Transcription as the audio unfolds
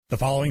The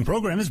following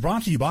program is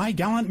brought to you by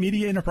Gallant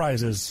Media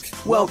Enterprises.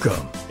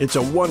 Welcome. It's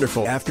a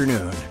wonderful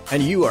afternoon,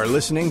 and you are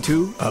listening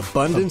to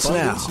Abundance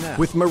Now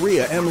with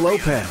Maria M.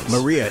 Lopez.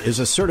 Maria is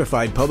a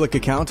certified public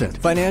accountant,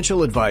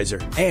 financial advisor,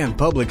 and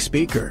public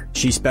speaker.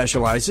 She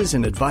specializes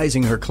in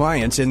advising her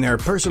clients in their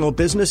personal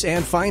business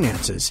and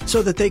finances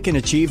so that they can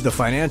achieve the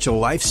financial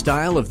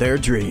lifestyle of their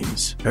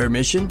dreams. Her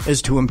mission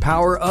is to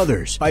empower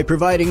others by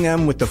providing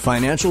them with the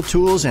financial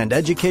tools and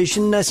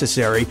education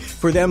necessary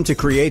for them to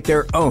create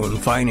their own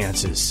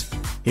finances.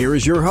 Here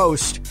is your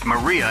host,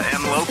 Maria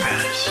M.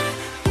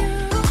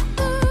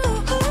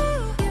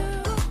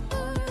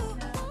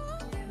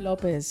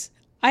 Lopez.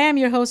 I am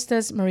your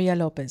hostess, Maria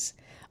Lopez.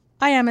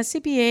 I am a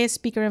CPA,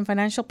 speaker, and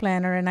financial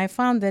planner, and I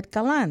founded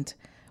Gallant,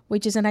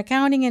 which is an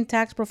accounting and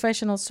tax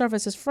professional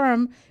services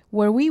firm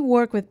where we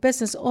work with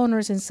business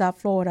owners in South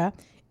Florida,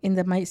 in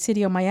the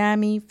city of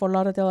Miami, Fort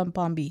Lauderdale, and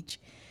Palm Beach.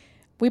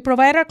 We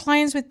provide our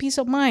clients with peace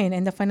of mind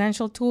and the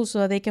financial tools so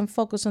that they can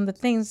focus on the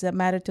things that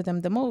matter to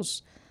them the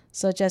most,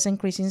 such as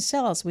increasing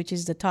sales, which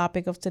is the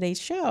topic of today's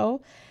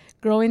show,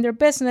 growing their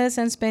business,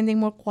 and spending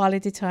more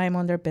quality time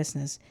on their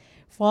business.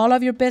 For all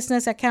of your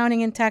business,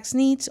 accounting, and tax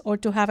needs, or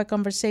to have a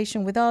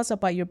conversation with us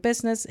about your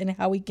business and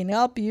how we can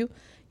help you,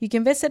 you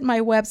can visit my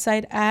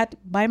website at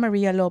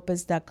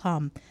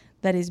bymarialopez.com.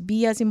 That is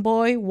B as in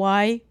boy,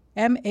 Y,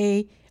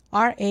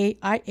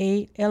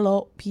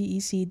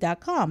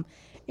 MARIALOPEC.com.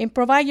 And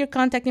provide your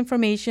contact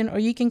information, or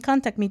you can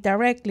contact me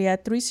directly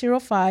at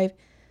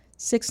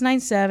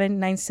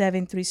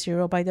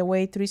 305-697-9730. By the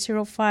way,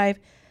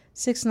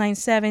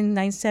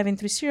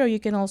 305-697-9730. You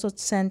can also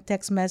send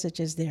text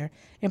messages there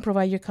and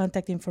provide your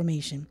contact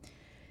information.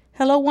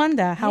 Hello,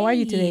 Wanda. How are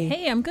you today?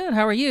 Hey, I'm good.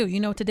 How are you? You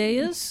know what today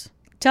is?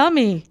 Tell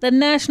me. The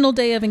National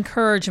Day of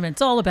Encouragement.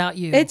 It's all about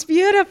you. It's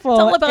beautiful.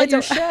 It's all about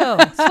your show.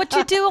 It's what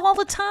you do all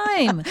the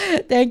time.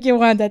 Thank you,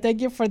 Wanda.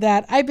 Thank you for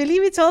that. I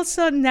believe it's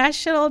also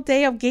National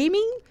Day of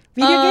Gaming.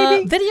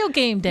 Gaming? Video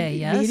game day,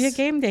 yes. Video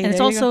game day. And it's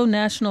also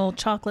National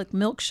Chocolate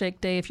Milkshake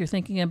Day if you're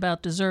thinking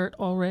about dessert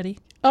already.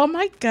 Oh,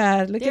 my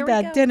God. Look at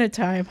that. Dinner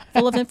time.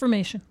 Full of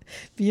information.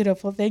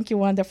 Beautiful. Thank you,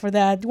 Wanda, for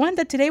that.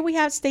 Wanda, today we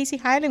have Stacy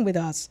Hyland with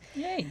us.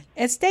 Yay.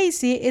 And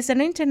Stacy is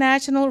an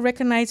international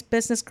recognized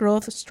business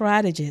growth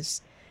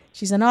strategist.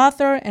 She's an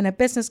author and a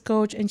business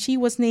coach, and she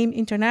was named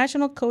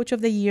International Coach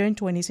of the Year in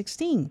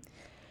 2016.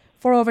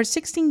 For over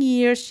 16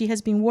 years, she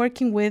has been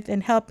working with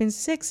and helping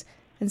 6-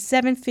 and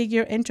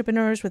 7-figure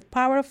entrepreneurs with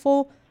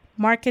powerful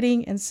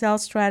marketing and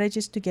sales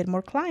strategies to get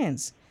more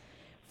clients.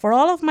 For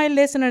all of my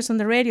listeners on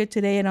the radio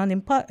today and on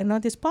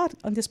this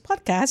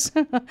podcast,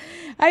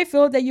 I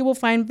feel that you will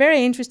find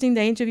very interesting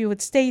the interview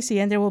with Stacy,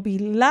 and there will be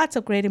lots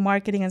of great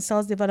marketing and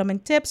sales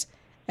development tips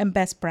and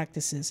best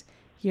practices.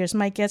 Here's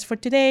my guest for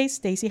today,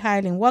 Stacy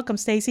Hyland. Welcome,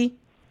 Stacy.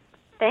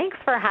 Thanks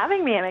for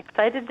having me. I'm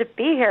excited to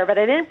be here, but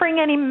I didn't bring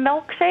any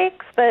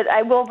milkshakes, but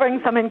I will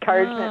bring some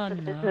encouragement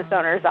to business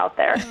owners out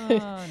there.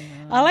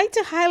 I like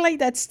to highlight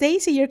that,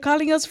 Stacy, you're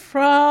calling us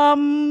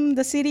from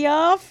the city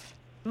of?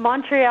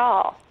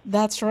 Montreal.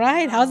 That's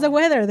right. How's the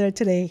weather there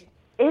today?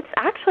 It's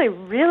actually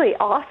really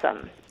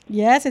awesome.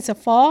 Yes, it's a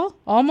fall,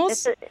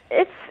 almost?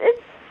 It's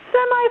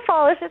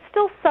semi-fallish. It's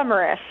still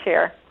summerish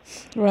here.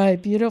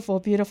 Right. Beautiful,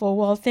 beautiful.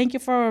 Well, thank you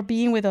for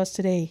being with us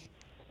today.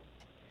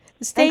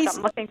 Thanks,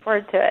 I'm looking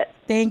forward to it.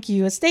 Thank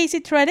you. Stacy,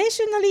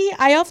 traditionally,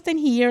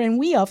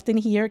 we often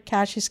hear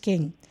cash is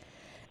king.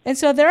 And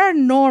so there are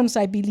norms,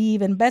 I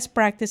believe, and best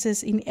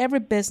practices in every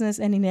business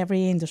and in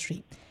every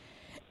industry.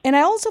 And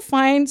I also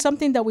find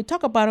something that we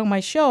talk about on my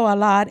show a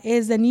lot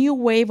is the new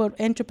wave of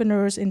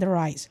entrepreneurs in the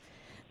rise.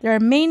 There are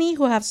many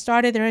who have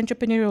started their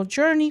entrepreneurial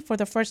journey for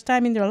the first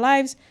time in their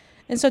lives.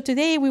 And so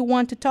today we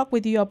want to talk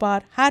with you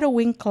about how to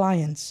win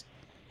clients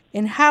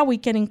and how we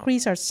can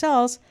increase our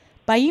sales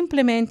by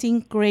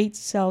implementing great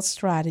sales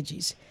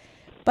strategies.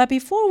 But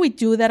before we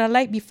do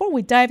that, before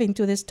we dive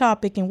into this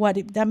topic and what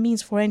that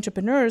means for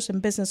entrepreneurs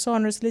and business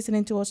owners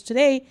listening to us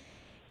today,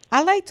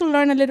 I'd like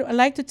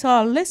to tell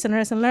our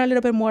listeners and learn a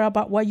little bit more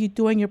about what you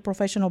do in your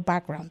professional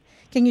background.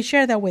 Can you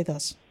share that with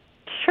us?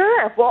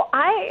 Sure. Well,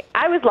 I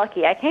was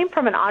lucky. I came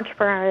from an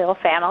entrepreneurial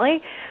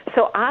family,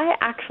 so I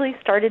actually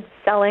started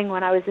selling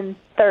when I was in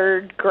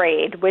 3rd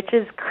grade, which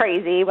is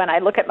crazy when I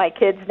look at my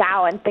kids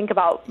now and think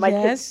about my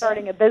kids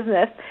starting a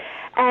business.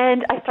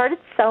 And I started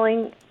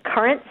selling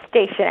current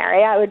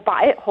stationery. I would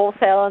buy it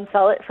wholesale and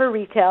sell it for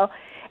retail.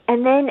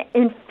 And then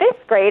in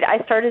 5th grade, I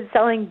started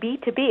selling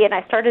B2B, and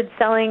I started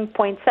selling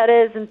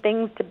poinsettias and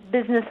things to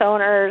business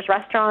owners,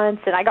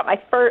 restaurants. And I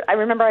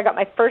remember I got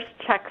my first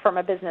check from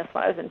a business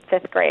when I was in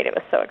 5th grade. It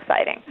was so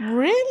exciting.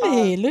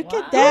 Really? Look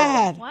at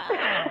that. Wow.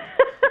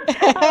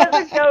 I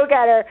was a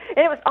go-getter.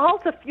 And it was all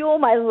to fuel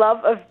my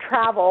love of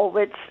travel,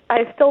 which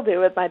I still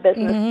do with my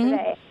business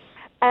today.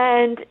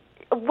 And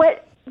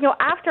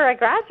after I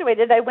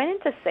graduated, I went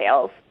into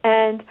sales,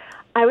 and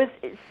I was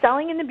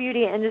selling in the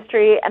beauty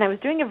industry, and I was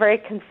doing a very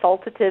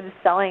consultative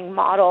selling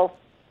model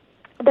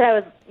that I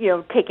was,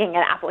 taking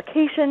an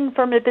application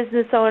from a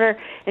business owner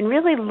and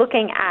really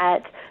looking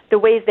at the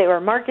ways they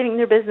were marketing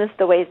their business,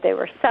 the ways they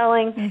were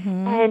selling.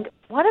 And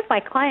one of my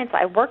clients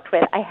I worked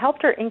with, I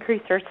helped her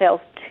increase her sales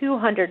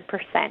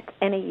 200%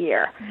 in a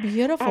year.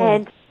 Beautiful.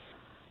 And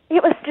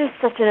it was just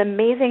such an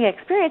amazing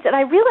experience. And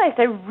I realized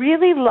I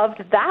really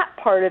loved that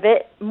part of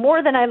it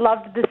more than I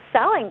loved the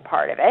selling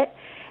part of it.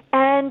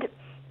 And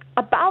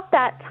about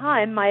that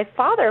time, my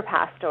father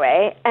passed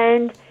away,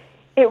 and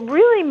it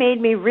really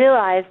made me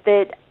realize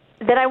that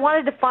I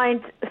wanted to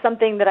find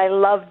something that I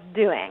loved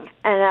doing.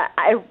 And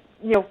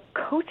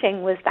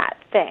coaching was that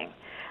thing.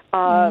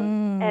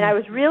 And I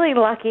was really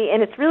lucky,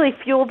 and it's really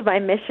fueled my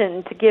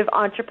mission to give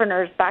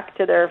entrepreneurs back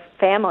to their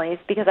families,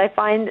 because I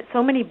find that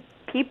so many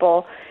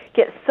people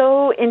get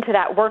so into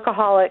that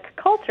workaholic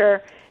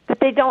culture that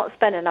they don't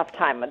spend enough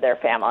time with their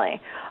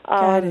family.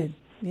 Got it.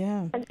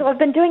 Yeah. And so I've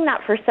been doing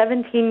that for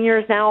 17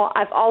 years now.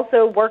 I've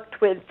also worked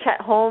with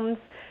Chet Holmes,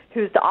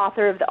 who's the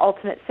author of The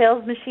Ultimate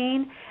Sales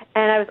Machine,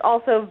 and I was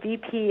also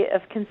VP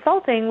of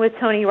Consulting with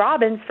Tony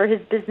Robbins for his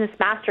Business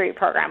Mastery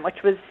program,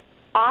 which was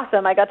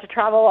awesome. I got to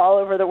travel all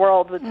over the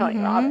world with Tony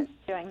Robbins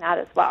doing that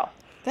as well.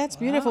 That's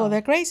beautiful.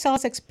 The great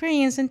sales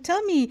experience. And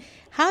tell me,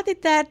 how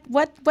did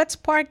what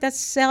sparked that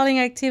selling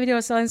activity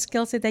or selling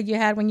skill set that you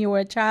had when you were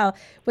a child?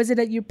 Was it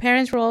that your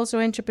parents were also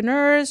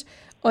entrepreneurs,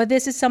 or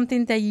this is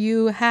something that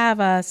you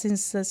have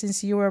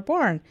since you were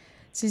born?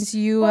 Since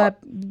you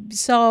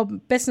saw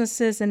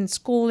businesses and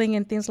schooling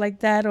and things like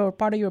that, or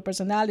part of your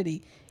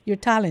personality, your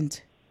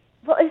talent?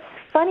 Well, it's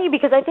funny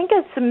because I think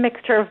it's a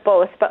mixture of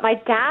both. But my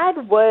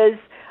dad was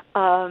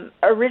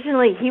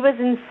originally, he was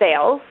in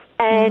sales,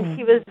 and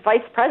he was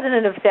vice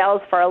president of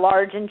sales for a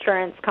large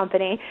insurance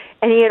company,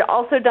 and he had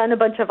also done a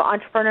bunch of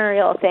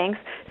entrepreneurial things.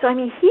 So, I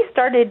mean, he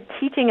started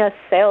teaching us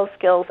sales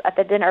skills at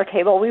the dinner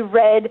table. We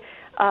read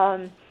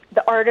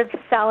The Art of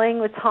Selling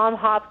with Tom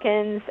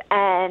Hopkins,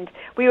 and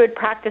we would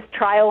practice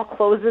trial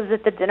closes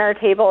at the dinner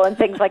table and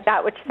things like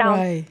that, which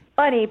sounds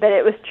funny, but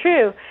it was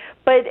true.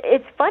 But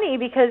it's funny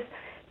because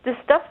the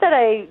stuff that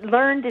I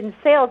learned in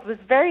sales was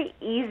very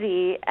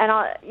easy, and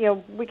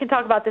we can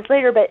talk about this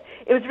later, but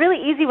it was really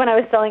easy when I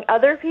was selling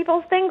other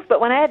people's things. But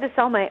when I had to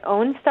sell my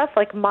own stuff,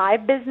 like my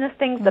business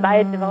things that I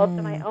had developed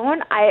on my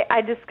own,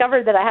 I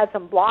discovered that I had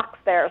some blocks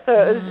there. So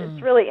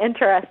it's really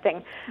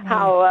interesting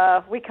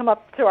how we come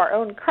up to our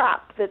own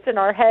crap that's in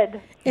our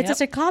head. It's a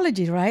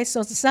psychology, right?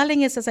 So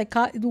selling is a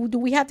psychology. Do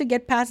we have to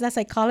get past that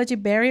psychology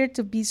barrier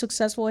to be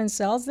successful in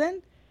sales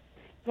then?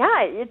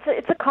 Yeah,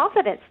 it's a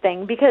confidence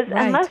thing, because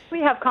unless we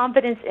have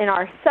confidence in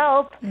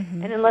ourselves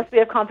and unless we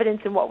have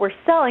confidence in what we're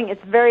selling,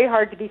 it's very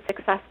hard to be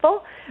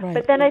successful. Right.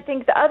 But then I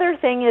think the other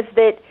thing is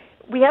that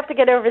we have to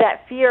get over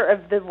that fear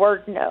of the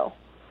word no.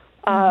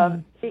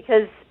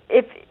 Because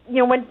if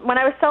when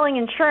I was selling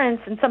insurance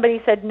and somebody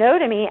said no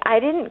to me, I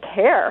didn't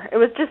care. It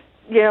was just,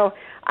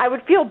 I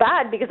would feel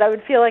bad because I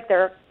would feel like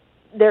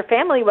their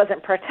family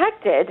wasn't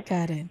protected.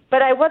 Got it.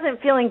 But I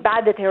wasn't feeling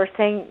bad that they were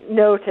saying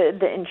no to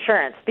the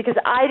insurance, because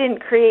I didn't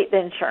create the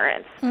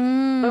insurance.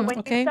 But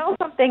when you sell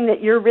something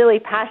that you're really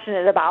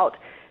passionate about,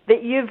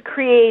 that you've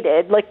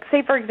created, like,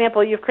 say, for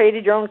example, you've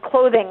created your own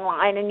clothing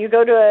line, and you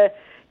go to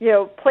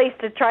a place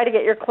to try to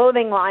get your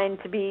clothing line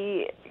to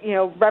be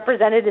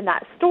represented in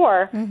that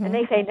store, and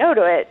they say no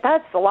to it,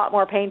 that's a lot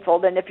more painful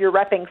than if you're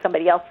repping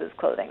somebody else's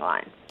clothing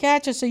line.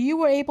 Gotcha. So you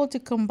were able to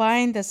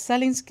combine the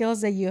selling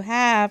skills that you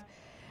have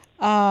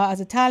as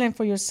a talent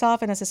for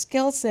yourself and as a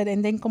skill set,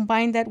 and then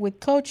combine that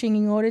with coaching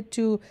in order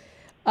to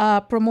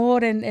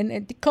promote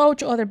and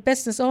coach other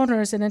business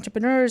owners and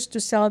entrepreneurs to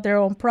sell their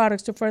own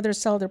products, to further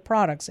sell their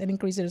products and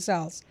increase their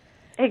sales.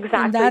 Exactly.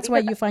 And that's why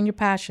you find your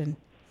passion.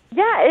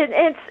 Yeah,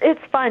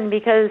 it's fun,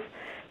 because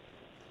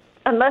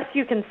unless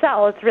you can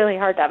sell, it's really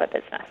hard to have a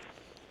business.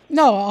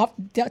 No,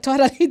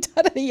 totally,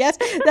 yes.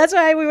 That's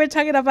why we were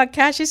talking about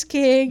cash is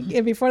king,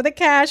 and before the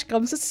cash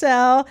comes the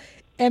sell.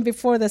 And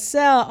before the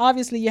sell,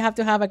 obviously, you have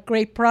to have a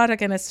great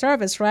product and a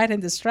service, right,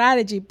 and the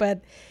strategy.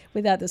 But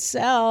without the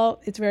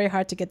sell, it's very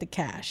hard to get the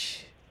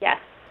cash.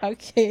 Yes.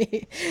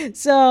 Okay.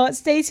 So,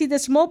 Stacy, the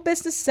small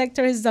business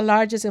sector is the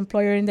largest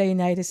employer in the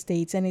United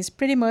States, and it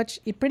pretty much,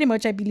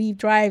 I believe,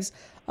 drives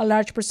a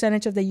large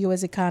percentage of the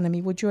U.S.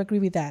 economy. Would you agree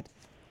with that?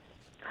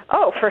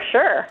 Oh, for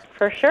sure.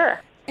 For sure.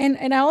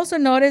 And I also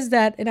noticed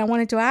that, and I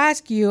wanted to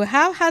ask you,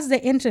 how has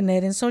the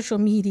internet and social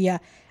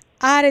media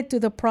added to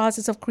the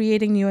process of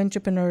creating new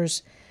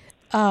entrepreneurs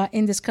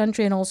in this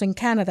country and also in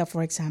Canada,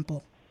 for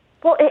example?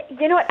 Well,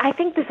 you know what? I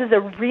think this is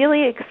a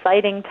really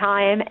exciting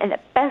time and the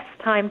best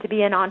time to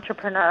be an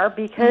entrepreneur,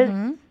 because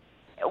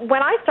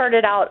when I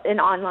started out in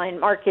online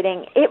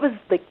marketing, it was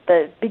like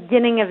the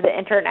beginning of the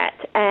internet.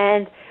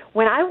 And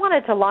when I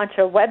wanted to launch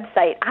a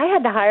website, I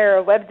had to hire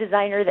a web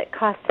designer that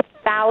cost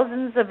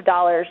thousands of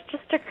dollars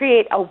just to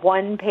create a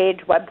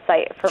one-page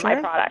website for my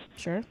product.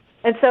 Sure.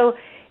 And so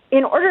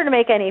in order to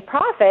make any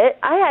profit,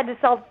 I had to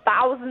sell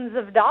thousands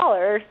of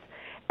dollars.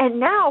 And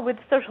now with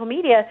social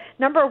media,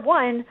 number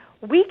one,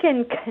 we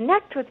can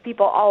connect with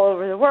people all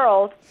over the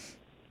world,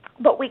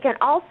 but we can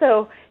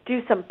also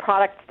do some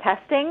product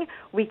testing.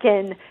 We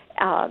can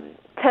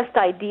test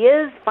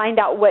ideas, find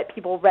out what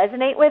people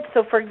resonate with.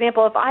 So, for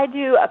example, if I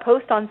do a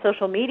post on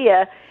social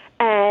media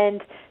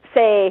and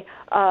say,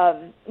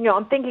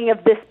 I'm thinking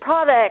of this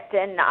product,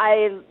 and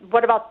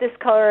what about this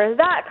color or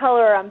that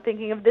color? I'm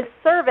thinking of this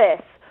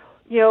service.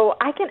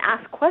 I can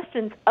ask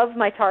questions of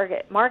my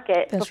target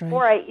market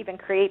before I even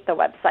create the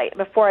website,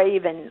 before I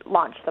even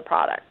launch the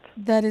product.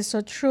 That is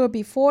so true.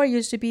 Before, it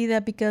used to be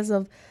that because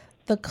of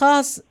the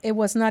cost, it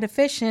was not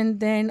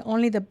efficient, then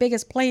only the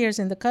biggest players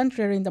in the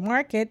country or in the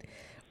market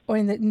or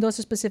in those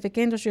specific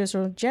industries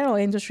or general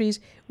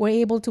industries were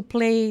able to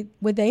play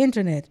with the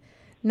internet.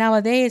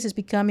 Nowadays, it's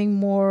becoming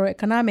more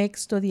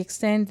economics to the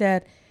extent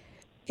that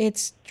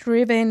it's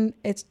driving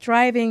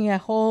a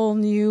whole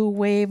new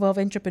wave of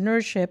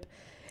entrepreneurship.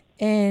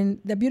 And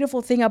the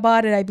beautiful thing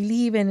about it, I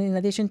believe, and in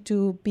addition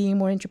to being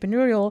more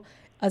entrepreneurial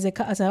as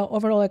an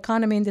overall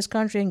economy in this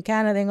country, in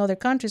Canada and other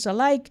countries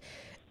alike,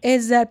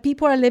 is that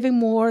people are living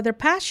more their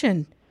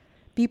passion.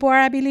 People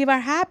I believe, are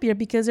happier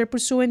because they're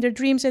pursuing their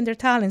dreams and their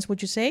talents,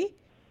 would you say?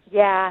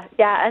 Yeah,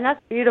 and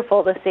that's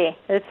beautiful to see.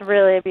 It's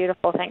really a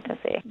beautiful thing to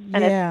see.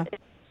 And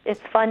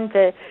it's fun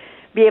to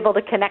be able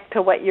to connect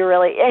to what you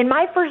really... And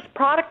my first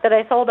product that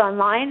I sold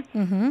online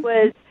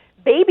was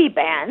baby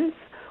bands,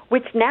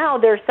 which now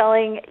they're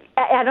selling...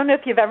 I don't know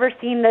if you've ever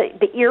seen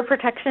the ear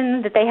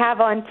protection that they have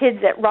on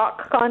kids at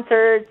rock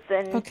concerts.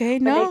 And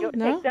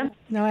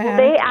No, I haven't.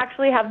 They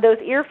actually have those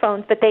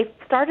earphones, but they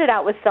started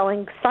out with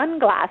selling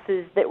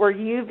sunglasses that were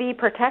UV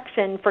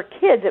protection for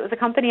kids. It was a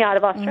company out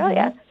of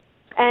Australia.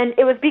 And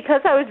it was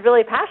because I was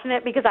really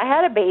passionate, because I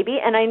had a baby,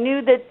 and I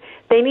knew that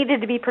they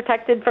needed to be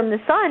protected from the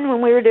sun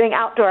when we were doing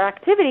outdoor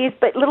activities,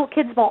 but little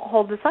kids won't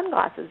hold the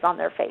sunglasses on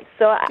their face.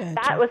 So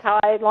that was how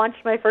I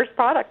launched my first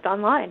product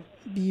online.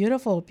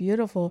 Beautiful,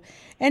 beautiful.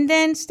 And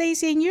then,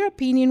 Stacy, in your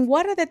opinion,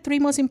 what are the three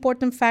most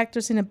important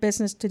factors in a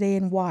business today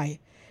and why?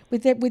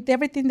 With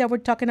everything that we're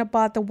talking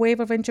about, the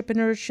wave of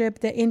entrepreneurship,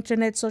 the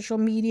internet, social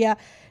media,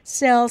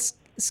 sales,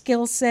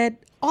 skill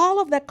set,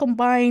 all of that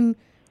combined,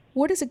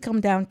 what does it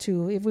come down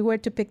to if we were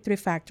to pick three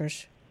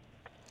factors?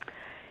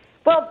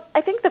 Well,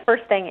 I think the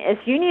first thing is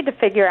you need to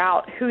figure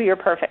out who your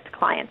perfect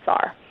clients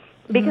are.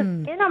 Because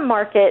in a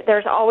market,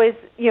 there's always,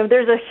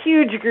 there's a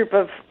huge group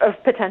of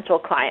potential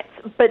clients,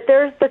 but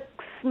there's the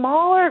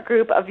smaller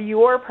group of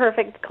your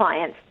perfect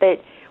clients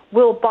that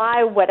will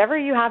buy whatever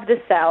you have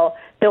to sell.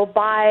 They'll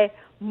buy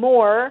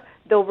more,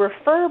 they'll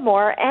refer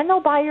more, and they'll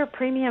buy your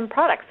premium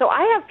products. So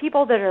I have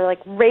people that are like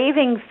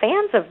raving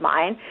fans of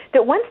mine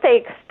that once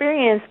they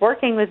experience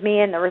working with me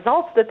and the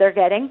results that they're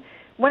getting,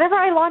 whenever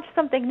I launch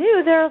something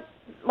new, they're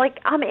like,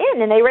 I'm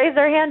in, and they raise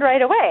their hand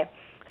right away.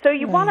 So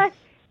you want to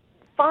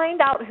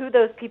find out who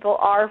those people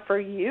are for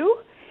you.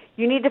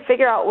 You need to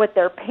figure out what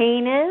their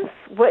pain is,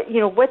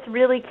 what's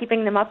really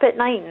keeping them up at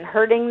night and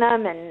hurting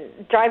them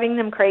and driving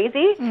them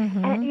crazy.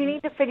 And you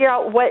need to figure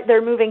out what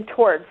they're moving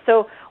towards.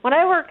 So when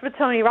I worked with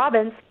Tony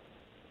Robbins,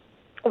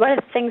 one of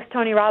the things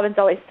Tony Robbins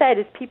always said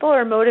is people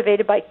are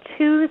motivated by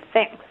two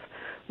things: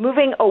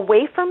 moving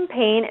away from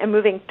pain and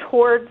moving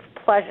towards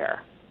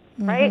pleasure,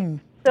 right?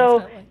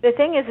 So the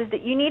thing is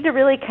that you need to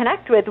really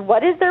connect with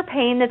what is their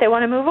pain that they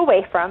want to move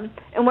away from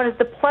and what is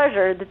the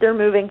pleasure that they're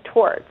moving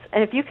towards.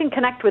 And if you can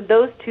connect with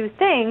those two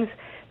things,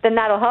 then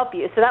that'll help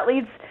you. So that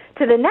leads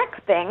to the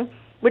next thing,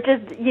 which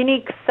is the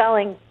unique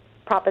selling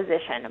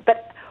proposition.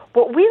 But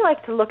what we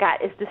like to look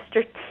at is the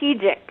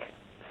strategic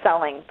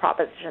selling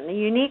proposition, the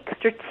unique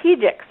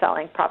strategic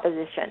selling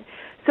proposition.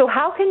 So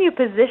how can you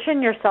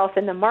position yourself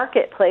in the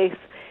marketplace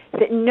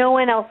that no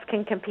one else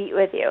can compete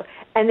with you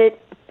and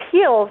it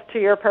appeals to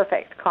your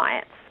perfect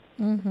clients?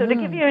 So to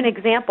give you an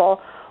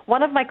example,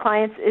 one of my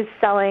clients is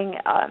selling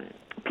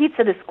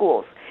pizza to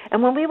schools.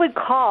 And when we would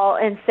call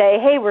and say,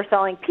 hey, we're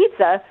selling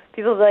pizza,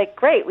 people would be like,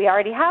 great, we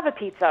already have a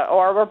pizza,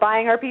 or we're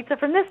buying our pizza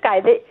from this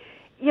guy.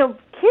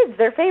 Kids,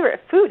 their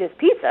favorite food is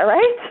pizza,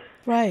 right?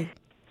 Right.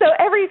 So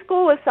every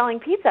school was selling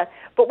pizza.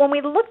 But when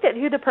we looked at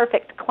who the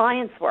perfect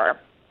clients were,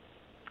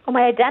 and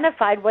we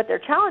identified what their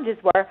challenges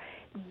were,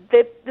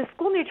 the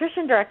school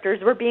nutrition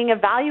directors were being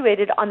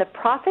evaluated on the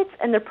profits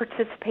and the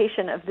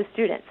participation of the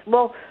students.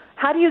 Well,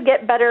 how do you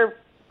get better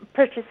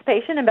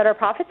participation and better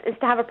profits? Is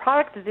to have a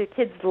product that the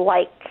kids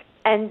like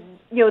and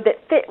that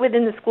fit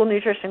within the school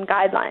nutrition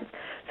guidelines.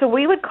 So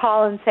we would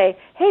call and say,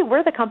 hey,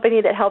 we're the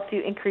company that helps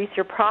you increase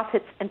your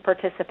profits and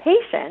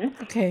participation,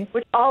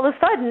 which all of a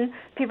sudden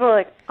people are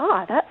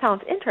like, that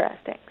sounds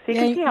interesting. So you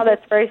can see how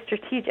that's very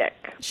strategic.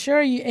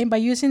 Sure, and by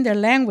using their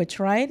language,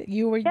 right?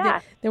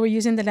 They were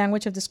using the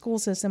language of the school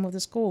system of the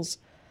schools.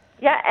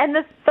 Yeah, and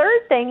the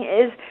third thing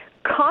is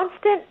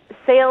constant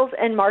sales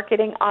and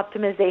marketing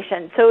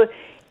optimization. So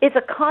it's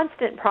a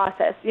constant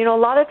process. A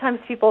lot of times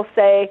people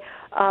say,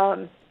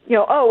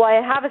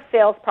 I have a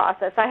sales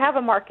process, I have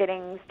a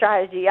marketing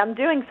strategy, I'm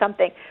doing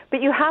something.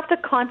 But you have to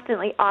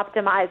constantly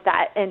optimize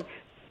that and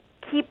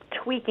keep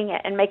tweaking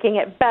it and making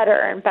it better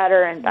and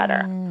better and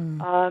better.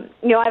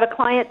 I have a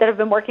client that I've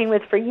been working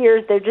with for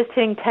years. They're just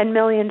hitting $10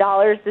 million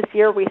this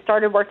year. We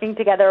started working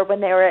together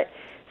when they were at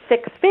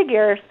 6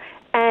 figures.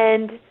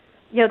 And,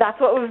 that's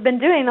what we've been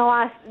doing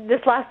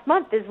this last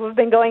month is we've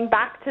been going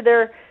back to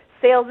their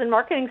sales and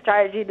marketing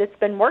strategy that's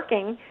been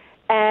working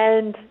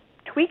and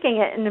tweaking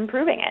it and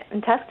improving it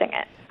and testing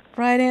it.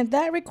 Right, and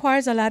that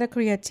requires a lot of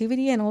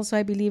creativity, and also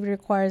I believe it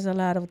requires a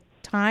lot of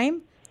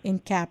time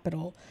and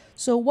capital.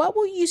 So what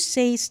would you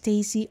say,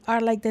 Stacy,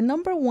 are like the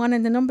number one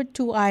and the number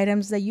two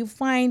items that you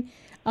find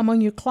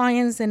among your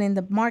clients and in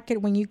the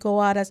market when you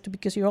go out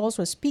because you're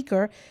also a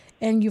speaker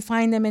and you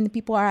find them and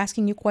people are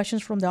asking you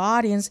questions from the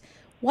audience?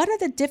 What are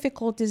the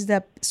difficulties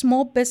that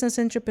small business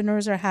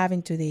entrepreneurs are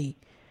having today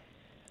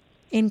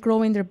in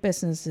growing their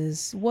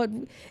businesses? What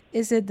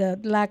is it? The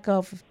lack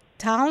of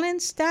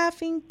talent,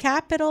 staffing,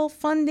 capital,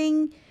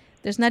 funding?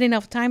 There's not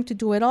enough time to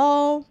do it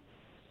all.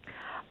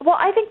 Well,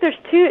 I think there's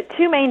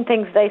two main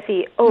things that I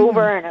see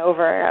over and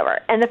over and over.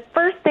 And the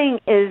first thing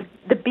is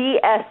the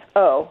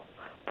BSO,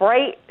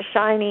 bright,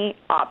 shiny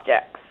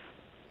objects.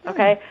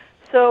 Okay?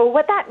 So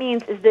what that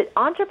means is that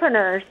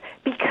entrepreneurs,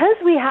 because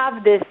we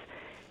have this,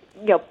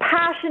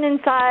 passion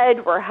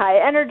inside, we're high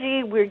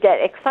energy, we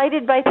get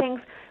excited by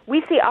things,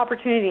 we see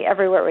opportunity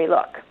everywhere we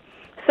look.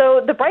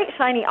 So the bright,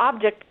 shiny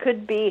object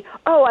could be,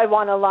 I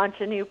want to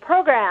launch a new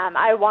program.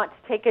 I want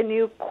to take a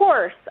new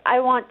course. I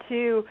want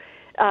to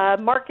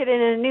market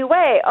in a new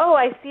way.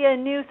 I see a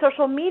new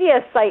social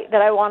media site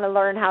that I want to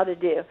learn how to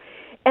do.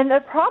 And the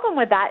problem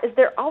with that is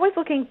they're always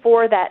looking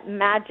for that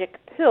magic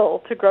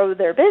pill to grow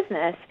their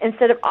business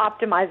instead of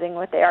optimizing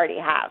what they already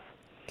have.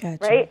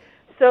 Gotcha. Right?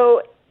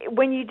 So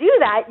when you do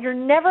that, you're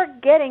never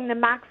getting the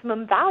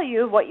maximum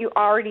value of what you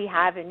already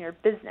have in your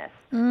business.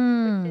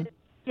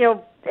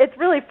 It's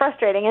really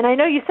frustrating. And I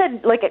know you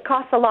said, it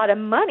costs a lot of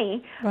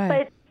money, right.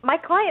 But my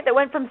client that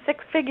went from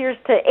 6 figures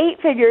to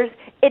 8 figures,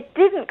 it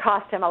didn't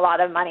cost him a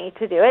lot of money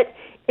to do it.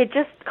 It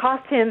just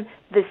cost him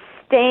the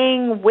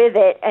staying with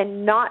it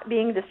and not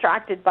being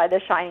distracted by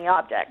the shiny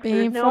objects.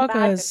 Being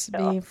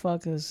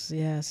focused.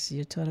 Yes,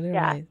 you're totally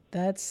right.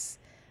 That's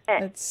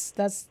a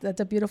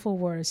beautiful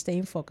word,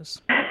 staying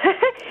focused.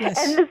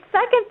 Yes. And the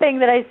second thing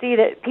that I see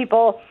that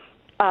people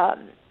are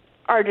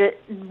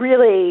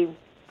really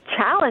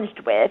challenged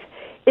with,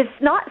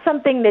 it's not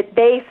something that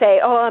they say,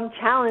 I'm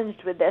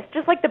challenged with this.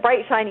 Just like the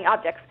bright, shiny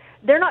objects.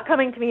 They're not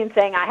coming to me and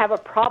saying, I have a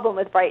problem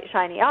with bright,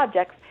 shiny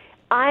objects.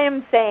 I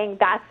am saying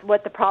that's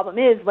what the problem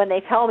is when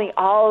they tell me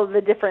all of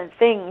the different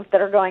things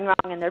that are going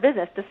wrong in their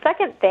business. The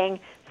second thing,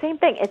 same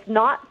thing, it's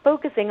not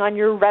focusing on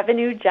your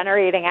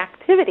revenue-generating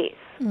activities.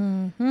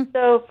 Mm-hmm.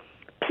 So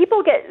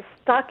people get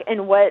stuck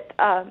in what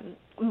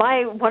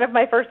one of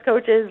my first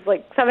coaches,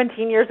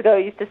 17 years ago,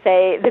 used to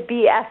say, the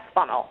BS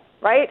funnel,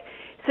 right?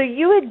 So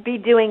you would be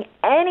doing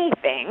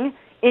anything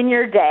in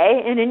your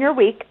day and in your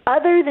week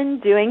other than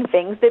doing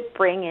things that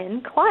bring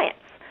in clients.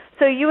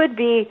 So you would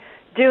be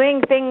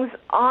doing things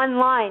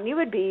online. You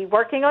would be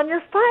working on your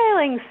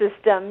filing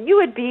system. You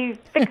would be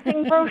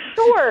fixing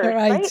brochures,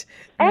 right?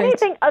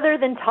 Anything other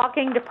than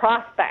talking to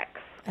prospects.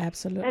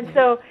 Absolutely. And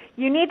so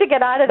you need to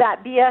get out of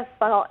that BS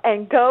funnel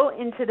and go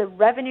into the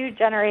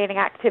revenue-generating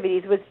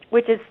activities,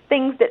 which is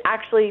things that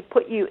actually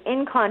put you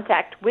in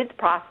contact with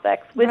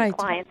prospects, with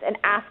clients, and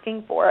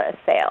asking for a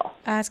sale.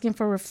 Asking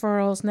for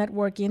referrals,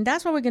 networking.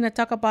 That's what we're going to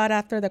talk about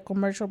after the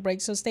commercial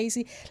break. So,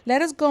 Stacy,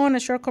 let us go on a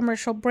short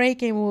commercial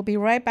break, and we'll be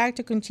right back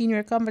to continue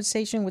our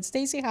conversation with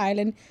Stacy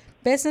Hyland,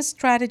 business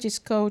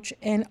strategist coach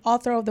and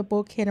author of the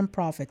book Hidden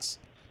Profits.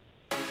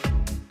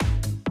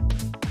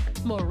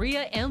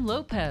 Maria M.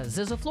 Lopez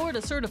is a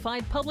Florida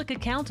certified public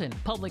accountant,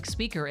 public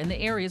speaker in the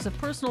areas of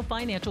personal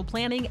financial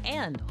planning,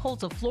 and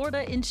holds a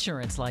Florida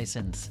insurance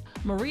license.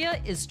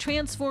 Maria is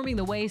transforming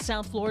the way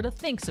South Florida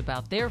thinks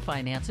about their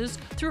finances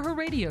through her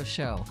radio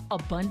show,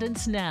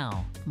 Abundance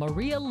Now.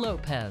 Maria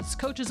Lopez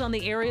coaches on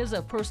the areas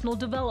of personal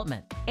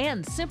development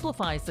and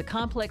simplifies the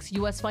complex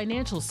U.S.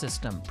 financial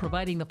system,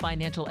 providing the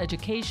financial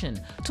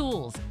education,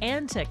 tools,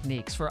 and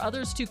techniques for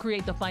others to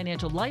create the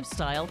financial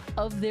lifestyle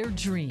of their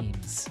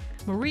dreams.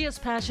 Maria's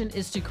passion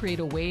is to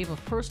create a wave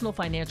of personal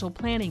financial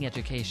planning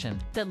education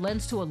that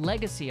lends to a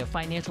legacy of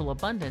financial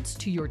abundance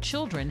to your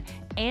children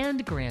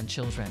and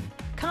grandchildren.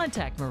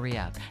 Contact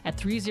Maria at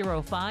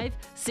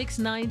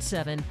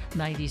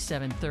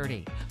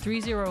 305-697-9730,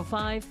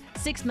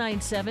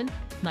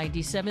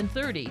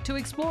 305-697-9730 to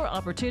explore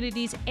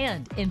opportunities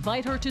and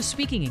invite her to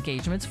speaking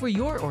engagements for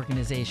your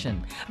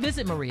organization.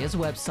 Visit Maria's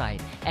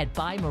website at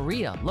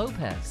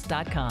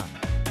bymarialopez.com.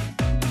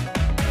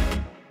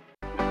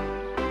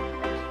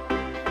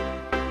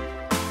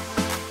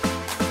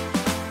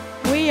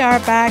 We are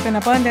back on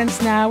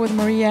Abundance Now with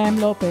Maria M.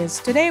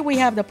 Lopez. Today we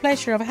have the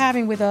pleasure of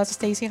having with us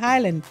Stacy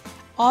Hyland,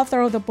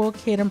 author of the book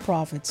Hidden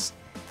Profits.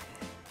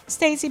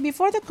 Stacy,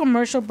 before the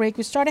commercial break,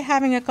 we started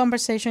having a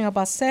conversation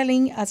about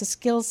selling as a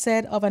skill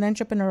set of an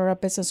entrepreneur or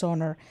business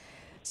owner.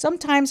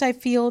 Sometimes I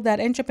feel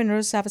that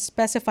entrepreneurs have a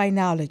specified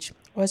knowledge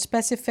or a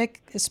specific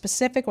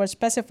or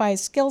specified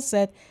skill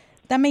set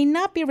that may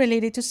not be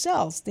related to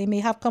sales. They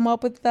may have come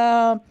up with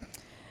the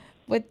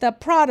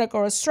product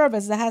or a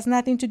service that has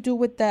nothing to do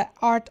with the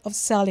art of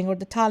selling or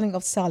the talent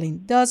of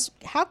selling.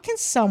 How can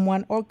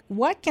someone, or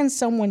what can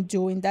someone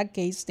do in that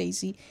case,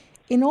 Stacy,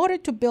 in order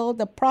to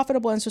build a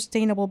profitable and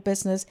sustainable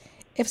business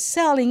if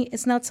selling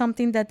is not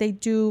something that they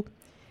do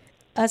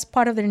as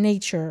part of their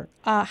nature?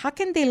 How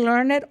can they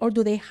learn it, or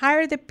do they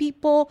hire the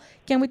people?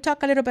 Can we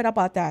talk a little bit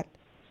about that?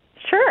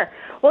 Sure.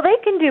 Well, they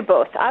can do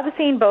both. I've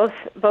seen both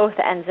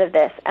ends of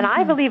this, and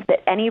I believe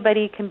that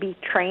anybody can be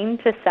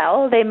trained to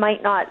sell. They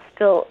might not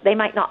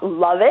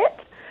love it,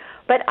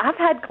 but I've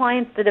had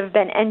clients that have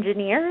been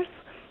engineers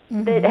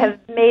that have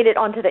made it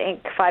onto the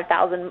Inc.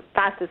 5000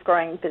 fastest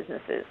growing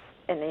businesses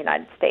in the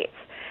United States.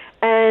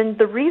 And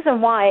the reason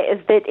why is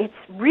that it's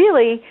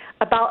really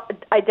about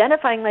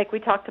identifying, like we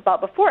talked about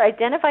before,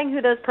 identifying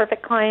who those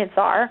perfect clients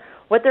are,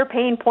 what their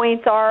pain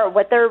points are,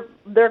 what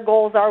their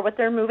goals are, what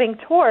they're moving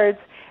towards,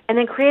 and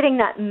then creating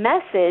that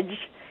message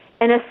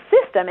and a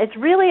system. It's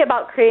really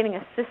about creating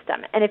a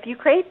system. And if you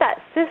create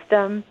that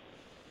system,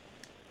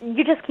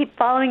 you just keep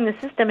following the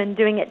system and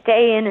doing it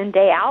day in and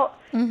day out,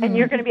 and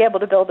you're going to be able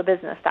to build a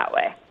business that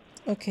way.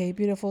 Okay,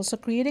 beautiful. So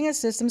creating a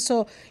system.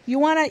 So you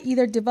want to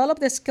either develop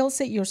the skill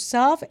set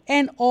yourself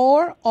and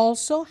or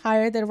also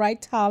hire the right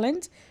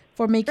talent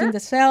for making the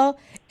sale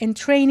and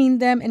training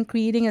them and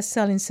creating a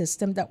selling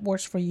system that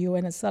works for you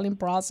and a selling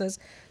process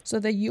so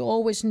that you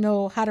always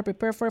know how to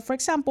prepare for it. For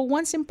example,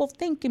 one simple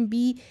thing can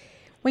be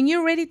when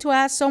you're ready to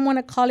ask someone,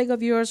 a colleague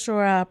of yours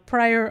or a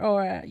prior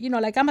or,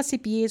 like I'm a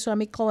CPA, so I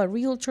may call a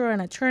realtor, an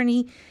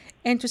attorney,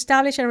 and to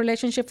establish a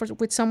relationship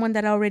with someone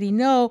that I already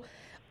know,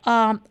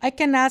 I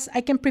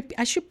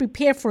should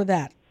prepare for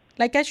that.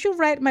 Like I should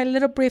write my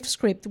little brief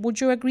script.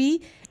 Would you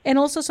agree? And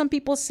also some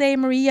people say,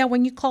 Maria,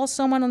 when you call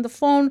someone on the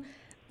phone,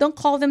 don't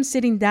call them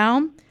sitting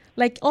down.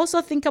 Like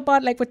also think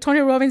about like what Tony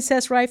Robbins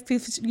says, right?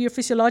 Your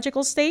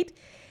physiological state.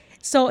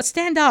 So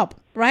stand up,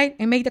 right?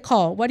 And make the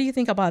call. What do you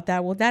think about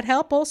that? Will that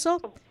help also?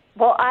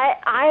 Well,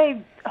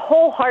 I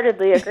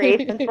wholeheartedly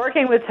agree. Since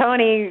working with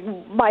Tony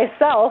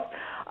myself,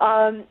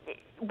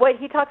 what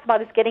he talks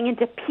about is getting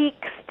into peak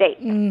state.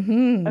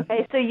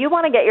 Okay, so you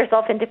want to get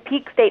yourself into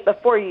peak state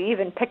before you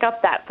even pick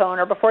up that phone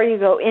or before you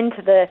go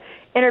into the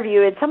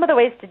interview. And some of the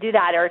ways to do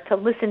that are to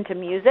listen to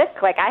music.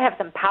 Like I have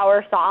some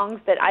power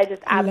songs that I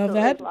just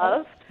absolutely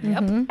love.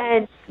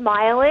 And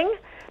smiling.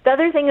 The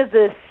other thing is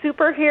the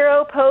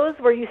superhero pose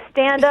where you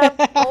stand up,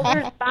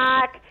 shoulders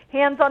back,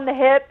 hands on the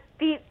hip,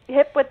 feet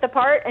hip width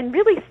apart, and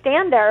really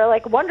stand there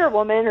like Wonder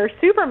Woman or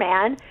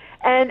Superman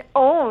and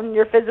own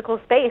your physical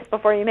space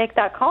before you make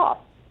that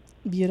call.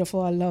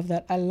 Beautiful. I love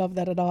that. I love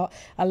that a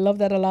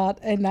lot.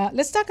 And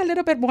let's talk a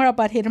little bit more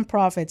about hidden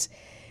profits.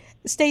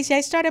 Stacey,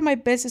 I started my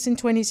business in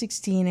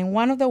 2016, and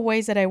one of the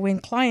ways that I win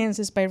clients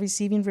is by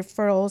receiving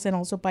referrals and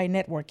also by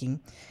networking.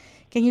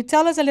 Can you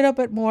tell us a little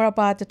bit more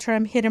about the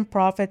term hidden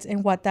profits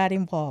and what that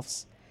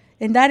involves?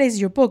 And that is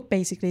your book,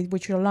 basically,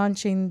 which you're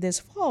launching this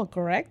fall,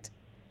 correct?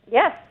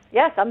 Yes.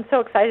 I'm so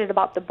excited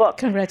about the book.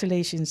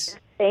 Congratulations.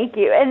 Thank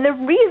you. And the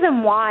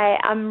reason why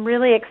I'm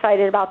really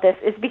excited about this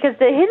is because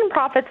the hidden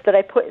profits that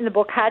I put in the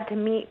book had to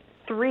meet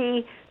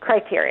 3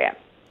 criteria.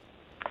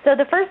 So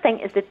the first thing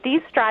is that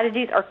these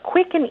strategies are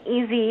quick and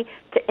easy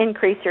to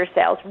increase your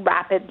sales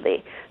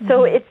rapidly.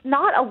 So it's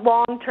not a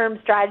long-term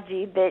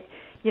strategy that,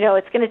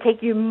 it's going to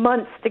take you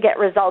months to get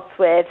results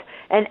with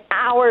and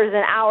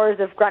hours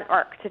of grunt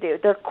work to do.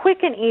 They're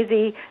quick and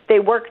easy. They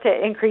work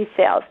to increase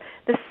sales.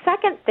 The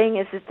second thing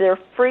is that they're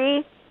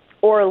free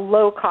or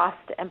low cost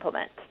to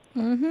implement.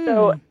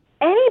 So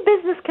any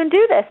business can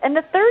do this. And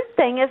the third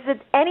thing is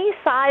that any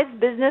size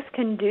business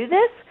can do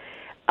this.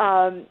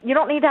 You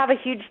don't need to have a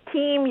huge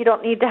team. You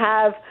don't need to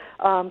have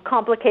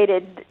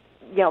complicated,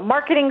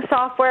 marketing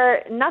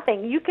software,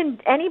 nothing.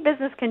 Any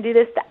business can do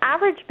this. The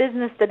average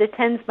business that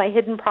attends my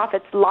Hidden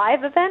Profits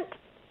live event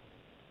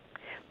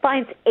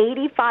finds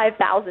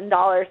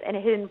 $85,000 in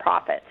hidden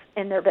profits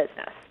in their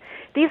business.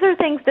 These are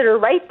things that are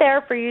right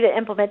there for you to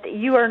implement that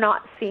you are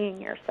not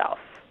seeing yourself.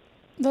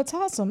 That's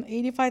awesome.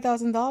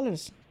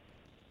 $85,000.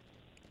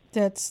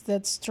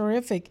 That's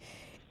terrific.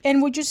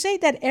 And would you say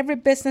that every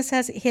business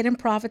has hidden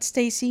profits,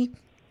 Stacey?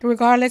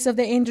 Regardless of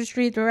the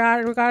industry,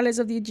 regardless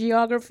of the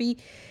geography,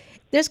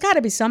 there's got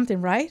to be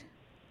something, right?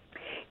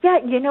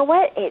 Yeah, you know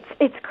what?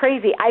 It's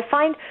crazy. I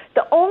find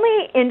the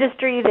only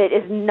industry that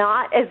is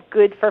not as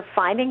good for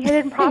finding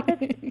hidden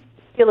profits is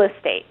real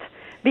estate,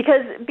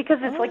 because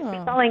it's like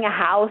selling a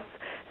house.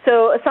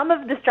 So some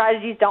of the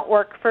strategies don't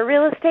work for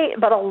real estate,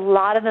 but a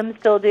lot of them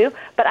still do.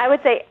 But I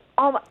would say,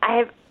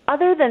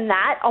 other than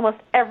that, almost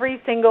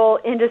every single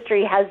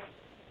industry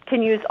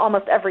can use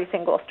almost every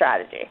single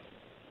strategy.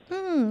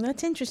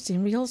 That's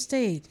interesting. Real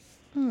estate.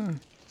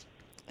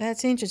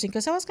 That's interesting,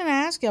 because I was going to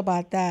ask you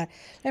about that.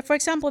 Like, for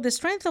example, the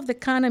strength of the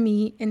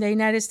economy in the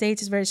United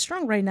States is very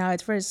strong right now.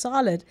 It's very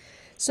solid.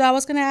 So I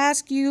was going to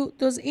ask you,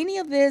 does any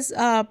of this,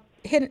 the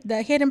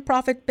hidden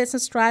profit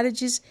business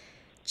strategies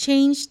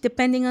change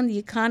depending on the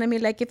economy?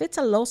 Like if it's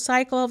a low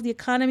cycle of the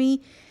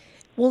economy,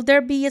 will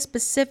there be a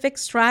specific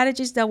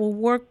strategies that will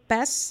work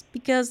best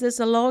because there's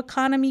a low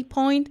economy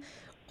point?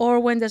 Or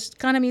when the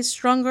economy is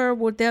stronger,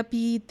 would there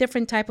be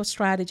different type of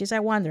strategies? I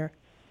wonder.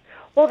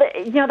 Well,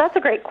 that's a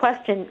great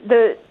question.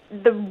 The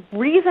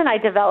reason I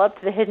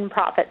developed the hidden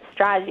profit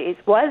strategies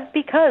was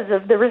because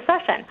of the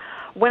recession.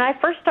 When I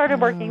first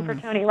started working for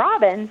Tony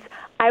Robbins,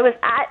 I was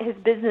at his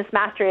business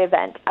mastery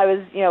event. I was,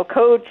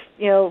 coach,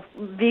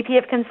 VP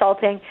of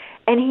consulting,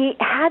 and he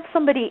had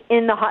somebody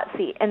in the hot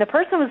seat, and the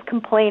person was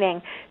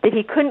complaining that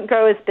he couldn't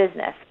grow his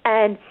business.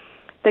 And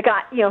the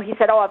guy, he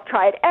said, I've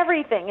tried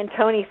everything. And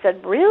Tony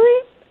said,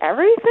 really?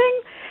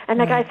 Everything? And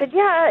the guy said,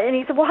 yeah. And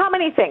he said, well, how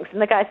many things?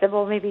 And the guy said,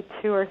 well, maybe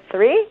 2 or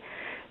 3.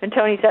 And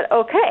Tony said,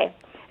 okay.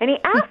 And he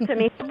asked him,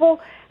 he said, well,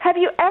 have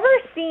you ever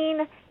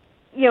seen,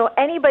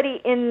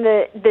 anybody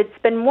that's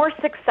been more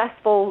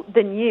successful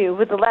than you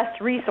with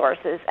less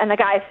resources? And the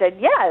guy said,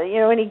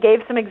 yeah, and he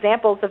gave some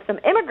examples of some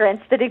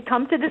immigrants that had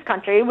come to this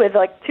country with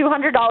like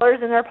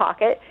 $200 in their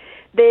pocket.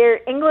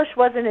 Their English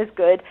wasn't as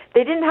good.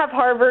 They didn't have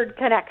Harvard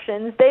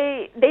connections.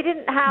 They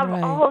didn't have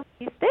all of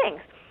these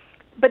things.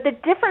 But the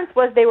difference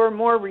was they were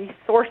more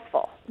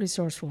resourceful.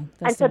 Resourceful,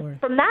 that's the word. And so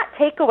from that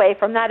takeaway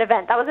from that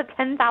event, that was a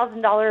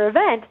 $10,000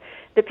 event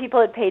that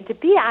people had paid to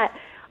be at,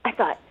 I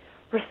thought,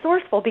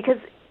 resourceful, because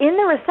in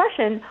the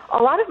recession,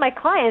 a lot of my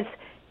clients,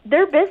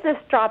 their business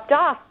dropped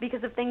off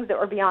because of things that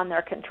were beyond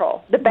their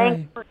control. The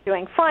banks weren't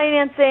doing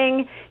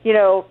financing,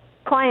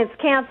 clients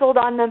canceled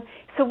on them.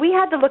 So we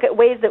had to look at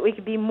ways that we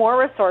could be more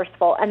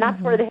resourceful, and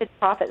that's where the hidden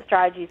profit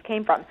strategies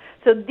came from.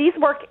 So these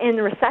work in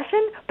the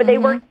recession, but they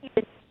work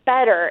even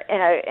better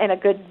in a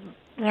good,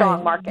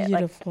 strong market.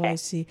 Beautiful, I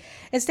see.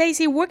 And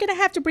Stacey, we're going to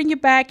have to bring you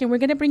back, and we're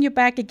going to bring you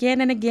back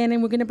again and again,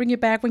 and we're going to bring you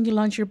back when you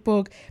launch your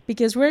book,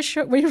 because we're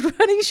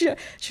running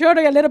short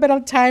a little bit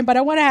of time. But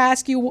I want to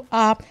ask you,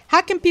 how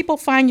can people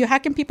find you? How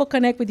can people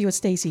connect with you,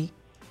 Stacey?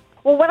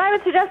 Well, what I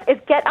would suggest is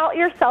get out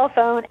your cell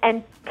phone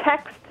and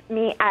text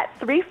me at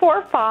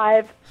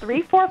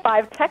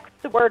 345-345. Text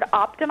the word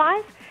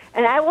optimize,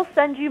 and I will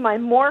send you my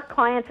More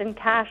Clients and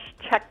Cash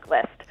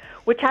checklist,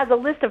 which has a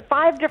list of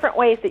 5 different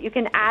ways that you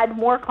can add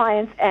more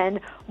clients and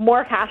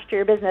more cash to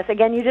your business.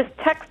 Again, you just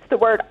text the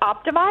word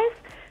optimize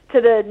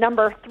to the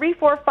number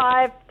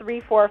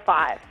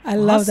 345-345. I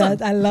love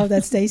that. I love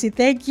that, Stacey.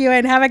 Thank you,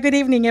 and have a good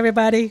evening,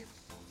 everybody.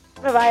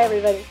 Bye-bye,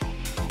 everybody.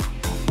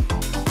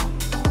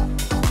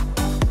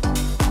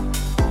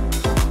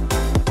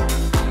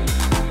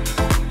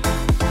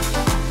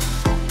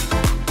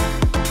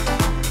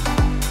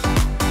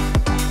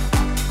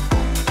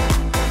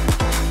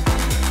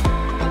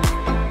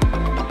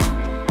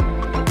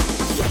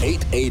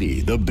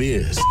 The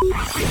Biz,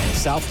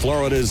 South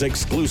Florida's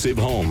exclusive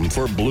home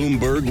for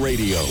Bloomberg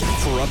Radio.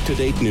 For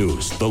up-to-date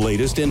news, the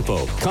latest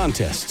info,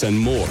 contests, and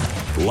more,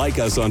 like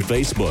us on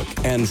Facebook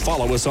and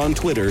follow us on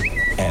Twitter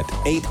at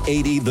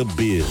 880 The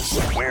Biz,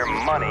 where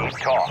money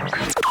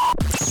talks.